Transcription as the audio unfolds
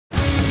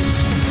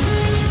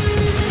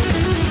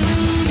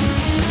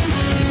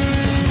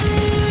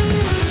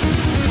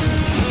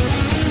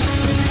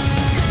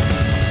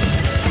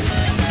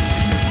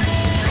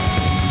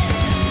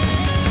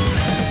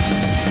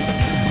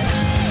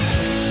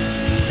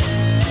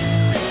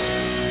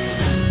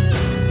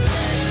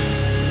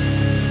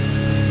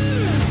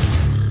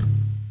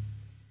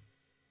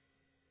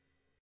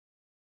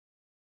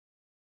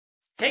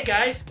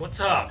guys, what's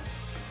up?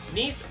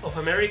 NIS of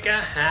America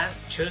has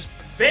just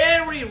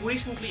very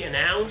recently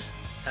announced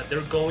that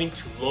they're going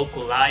to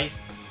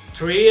localize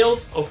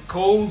Trails of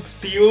Cold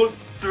Steel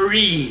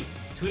 3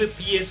 to the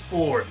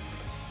PS4.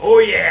 Oh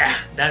yeah,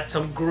 that's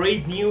some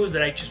great news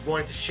that I just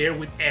wanted to share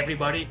with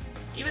everybody,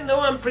 even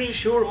though I'm pretty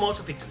sure most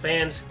of its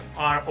fans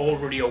are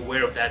already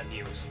aware of that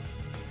news.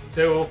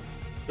 So,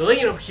 The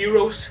Legend of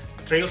Heroes,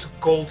 Trails of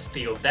Cold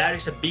Steel, that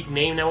is a big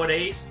name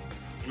nowadays.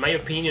 In my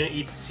opinion,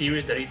 it's a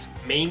series that is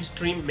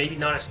mainstream, maybe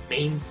not as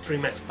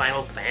mainstream as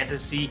Final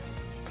Fantasy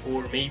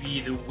or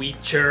maybe The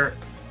Witcher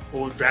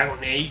or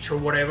Dragon Age or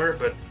whatever,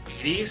 but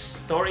it is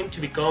starting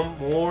to become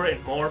more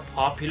and more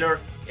popular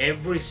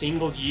every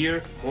single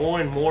year.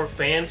 More and more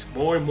fans,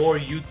 more and more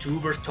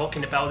YouTubers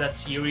talking about that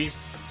series,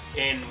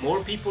 and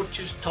more people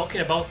just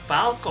talking about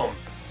Falcom.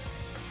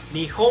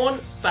 Nihon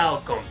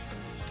Falcom.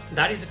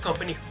 That is the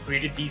company who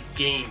created these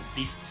games,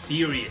 this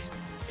series.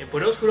 And for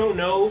those who don't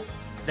know,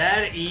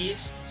 that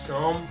is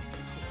some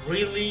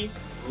really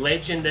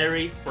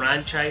legendary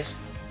franchise,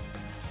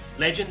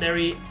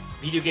 legendary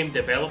video game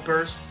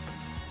developers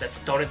that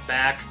started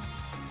back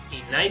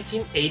in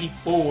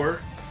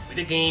 1984 with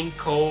a game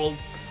called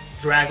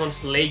Dragon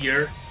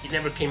Slayer. It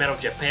never came out of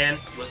Japan,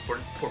 it was for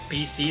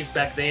PCs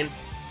back then.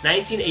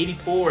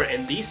 1984,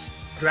 and this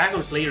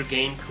Dragon Slayer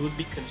game could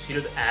be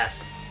considered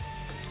as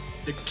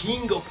the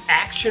king of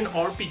action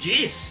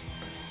RPGs.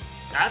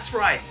 That's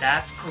right,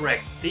 that's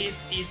correct.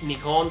 This is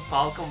Nihon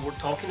Falcom we're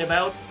talking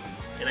about,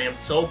 and I am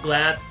so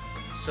glad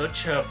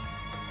such a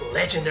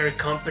legendary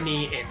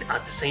company and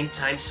at the same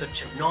time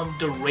such an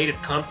underrated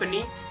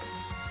company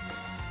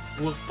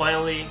will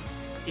finally,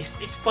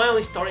 it's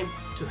finally starting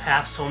to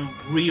have some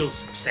real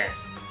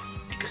success.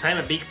 Because I'm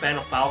a big fan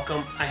of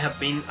Falcom. I have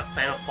been a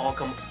fan of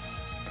Falcom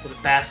for the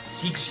past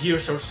 6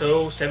 years or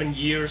so, 7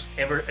 years,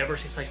 ever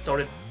since I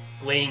started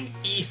playing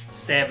Ys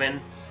 7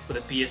 for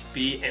the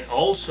PSP, and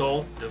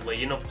also the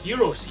Legend of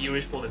Heroes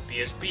series for the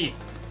PSP.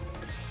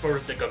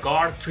 First the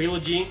Gagard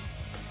trilogy,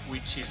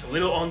 which is a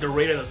little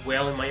underrated as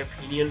well in my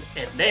opinion,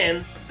 and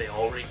then the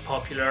already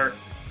popular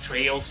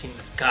Trails in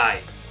the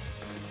Sky.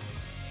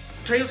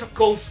 Trails of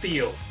Cold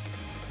Steel.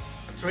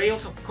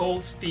 Trails of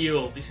Cold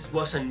Steel. This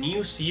was a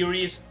new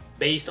series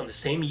based on the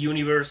same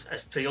universe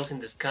as Trails in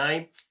the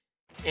Sky,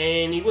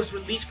 and it was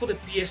released for the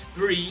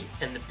PS3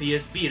 and the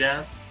PS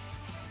Vita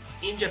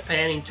in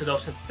Japan in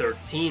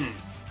 2013.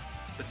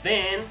 But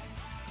then,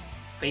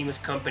 famous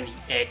company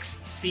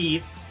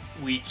Xseed,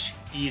 which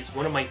is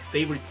one of my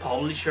favorite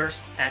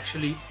publishers,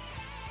 actually,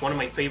 it's one of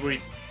my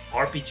favorite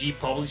RPG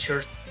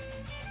publishers,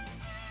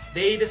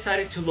 they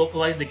decided to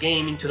localize the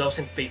game in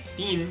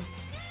 2015 with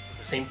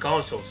the same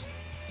consoles,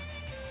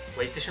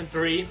 PlayStation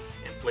 3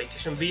 and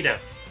PlayStation Vita,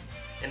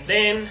 and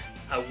then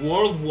a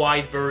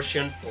worldwide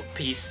version for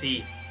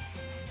PC.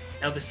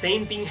 Now the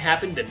same thing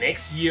happened the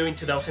next year in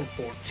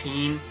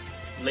 2014,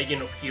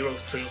 Legend of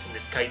Heroes Trails in the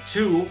Sky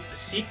 2, the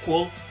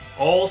sequel,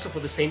 also for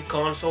the same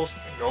consoles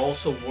and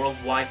also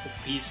worldwide for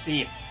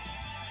PC.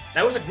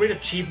 That was a great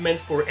achievement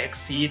for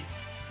Xseed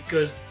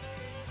because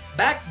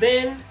back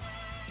then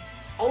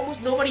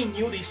almost nobody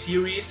knew this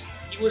series.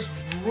 It was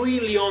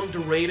really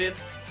underrated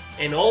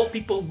and all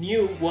people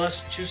knew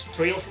was just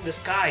Trails in the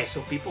Sky,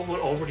 so people were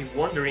already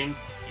wondering,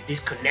 is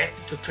this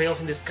connected to Trails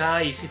in the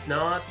Sky, is it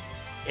not?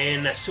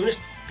 And as soon as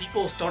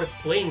people started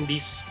playing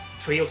these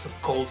Trails of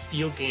Cold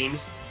Steel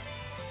games,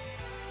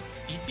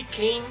 it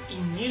became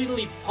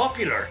immediately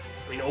popular.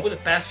 I mean, over the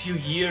past few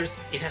years,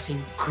 it has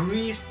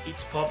increased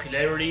its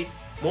popularity.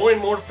 More and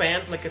more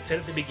fans, like I said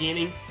at the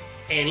beginning,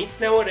 and it's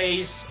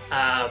nowadays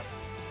a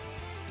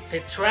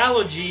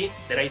tetralogy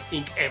that I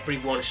think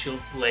everyone should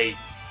play.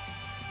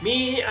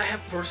 Me, I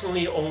have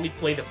personally only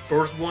played the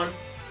first one,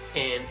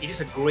 and it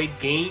is a great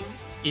game.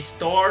 It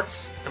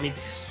starts, I mean,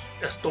 this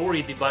is a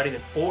story divided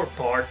in 4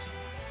 parts,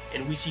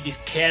 and we see these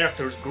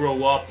characters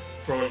grow up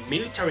from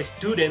military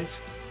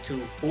students to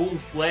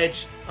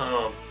full-fledged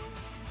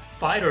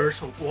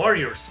fighters or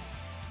warriors.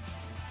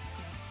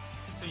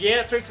 So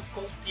yeah, Trails of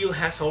Cold Steel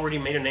has already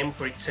made a name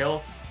for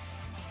itself.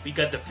 We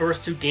got the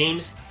first 2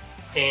 games,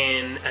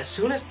 and as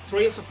soon as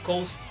Trails of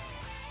Cold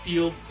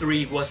Steel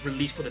 3 was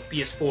released for the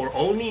PS4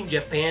 only in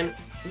Japan,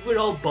 we were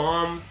all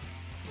bummed.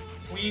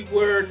 We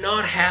were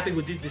not happy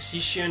with this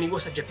decision. It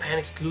was a Japan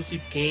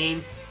exclusive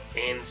game,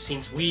 and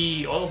since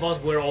all of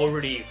us were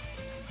already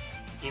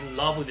in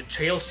love with the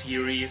Trails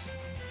series,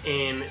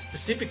 and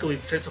specifically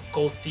the Trails of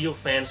Cold Steel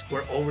fans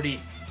were already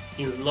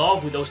in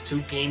love with those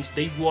 2 games,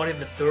 they wanted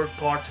the 3rd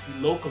part to be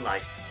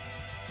localized.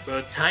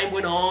 But time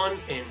went on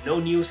and no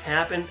news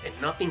happened and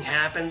nothing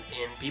happened,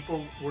 and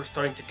people were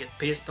starting to get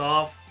pissed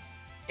off.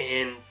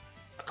 And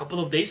a couple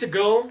of days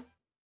ago,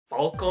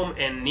 Falcom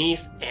and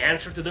NIS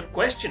answered to their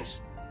questions.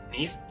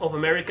 NIS of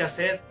America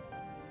said,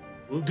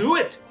 we'll do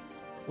it.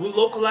 We'll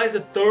localize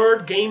the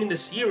 3rd game in the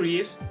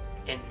series,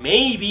 and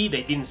maybe,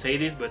 they didn't say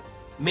this, but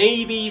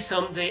maybe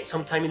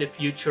sometime in the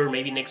future,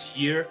 maybe next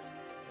year,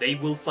 they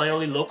will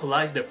finally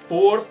localize the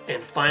 4th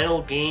and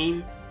final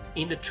game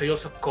in the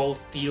Trails of Cold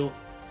Steel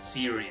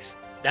series.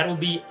 That will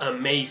be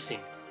amazing.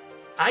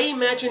 I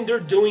imagine they're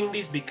doing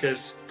this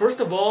because,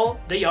 first of all,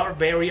 they are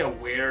very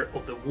aware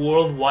of the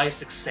worldwide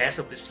success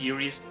of the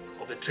series,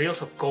 of the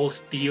Trails of Cold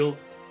Steel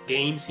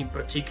games in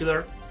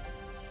particular.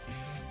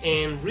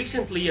 And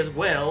recently as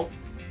well,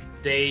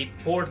 they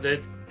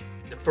ported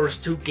the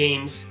first 2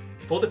 games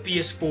for the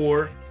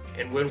PS4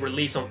 and were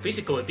released on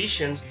physical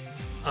editions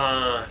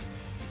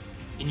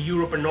in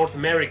Europe and North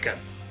America.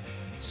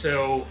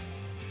 So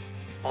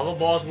all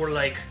of us were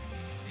like,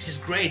 this is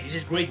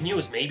great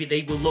news, maybe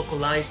they will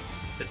localize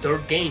the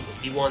 3rd game,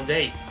 maybe one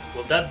day.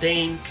 Well, that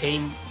day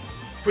came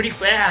pretty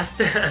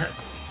fast,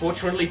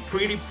 fortunately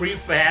pretty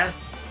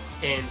fast,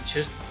 and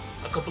just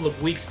a couple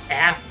of weeks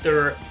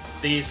after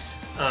this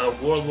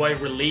worldwide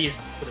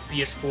release for the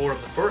PS4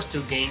 of the first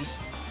 2 games,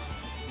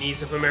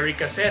 NIS of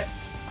America said,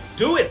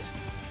 do it!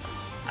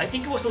 I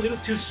think it was a little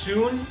too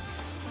soon.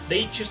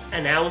 They just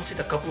announced it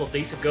a couple of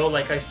days ago,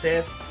 like I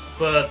said,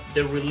 but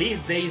the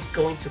release date is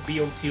going to be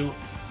until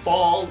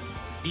fall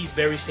this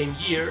very same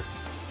year,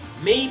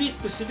 maybe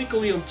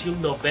specifically until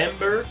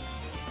November,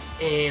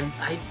 and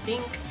I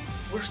think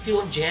we're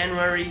still in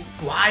January.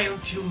 Why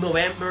until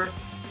November?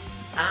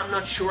 I'm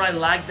not sure I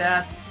like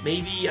that.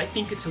 Maybe I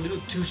think it's a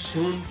little too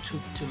soon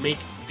to make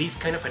this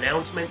kind of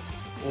announcement,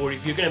 or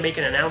if you're gonna make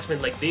an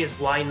announcement like this,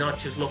 why not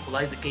just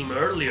localize the game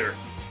earlier?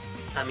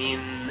 I mean,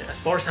 as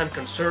far as I'm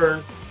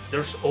concerned,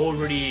 there's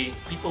already,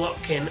 people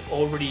can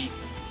already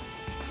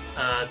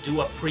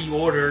do a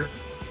pre-order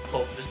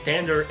of the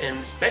standard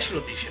and special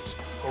editions.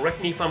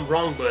 Correct me if I'm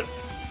wrong, but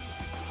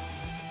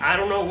I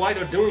don't know why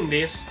they're doing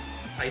this.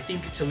 I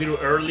think it's a little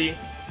early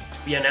to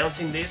be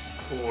announcing this,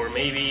 or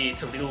maybe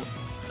it's a little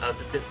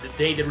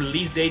the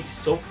release date is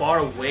so far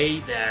away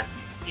that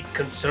it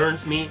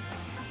concerns me,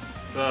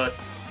 but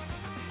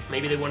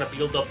maybe they want to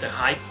build up the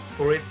hype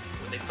for it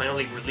when they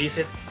finally release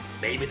it.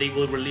 Maybe they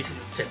will release it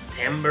in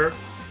September.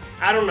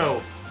 I don't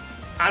know.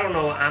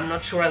 I'm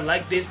not sure I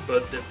like this,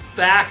 but the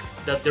fact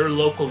that they're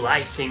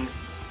localizing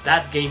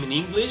that game in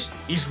English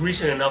is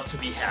reason enough to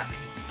be happy.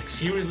 Like,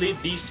 seriously,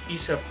 this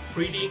is a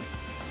pretty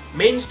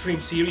mainstream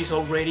series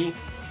already,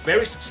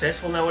 very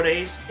successful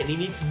nowadays, and it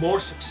needs more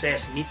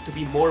success. It needs to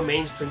be more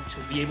mainstream to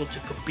be able to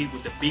compete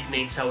with the big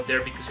names out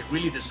there, because it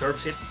really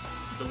deserves it.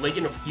 The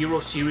Legend of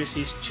Heroes series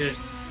is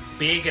just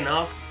big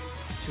enough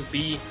to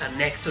be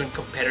an excellent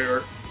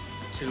competitor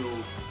to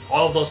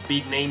all of those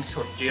big names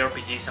on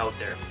JRPGs out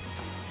there.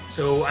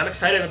 So I'm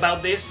excited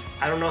about this.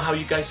 I don't know how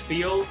you guys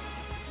feel.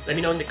 Let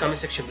me know in the comment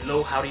section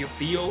below, how do you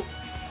feel?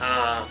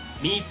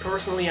 Me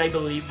personally, I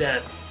believe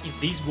that if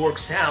this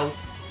works out,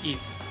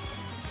 if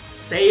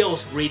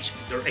sales reach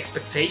their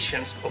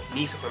expectations of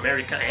NIS of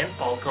America and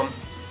Falcom,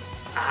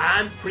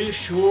 I'm pretty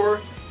sure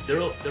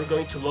they're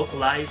going to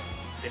localize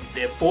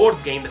the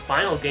 4th game, the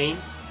final game,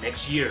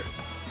 next year.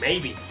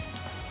 Maybe.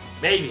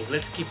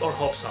 Let's keep our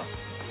hopes up.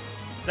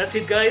 That's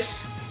it,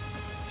 guys.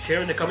 Share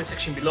in the comment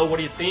section below, what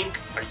do you think?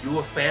 Are you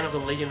a fan of the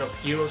Legend of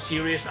Heroes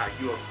series? Are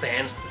you a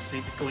fan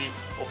specifically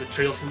of the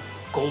Trails in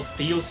Cold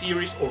Steel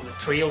series, or the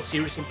Trail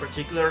series in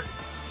particular,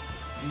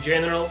 in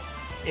general?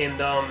 And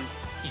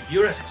if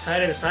you're as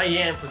excited as I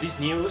am for this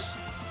news,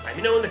 let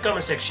me know in the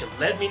comment section.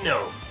 Let me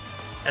know.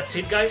 That's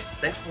it, guys.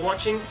 Thanks for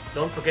watching.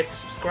 Don't forget to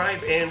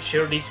subscribe and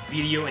share this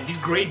video and this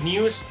great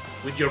news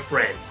with your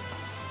friends.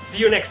 See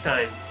you next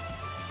time.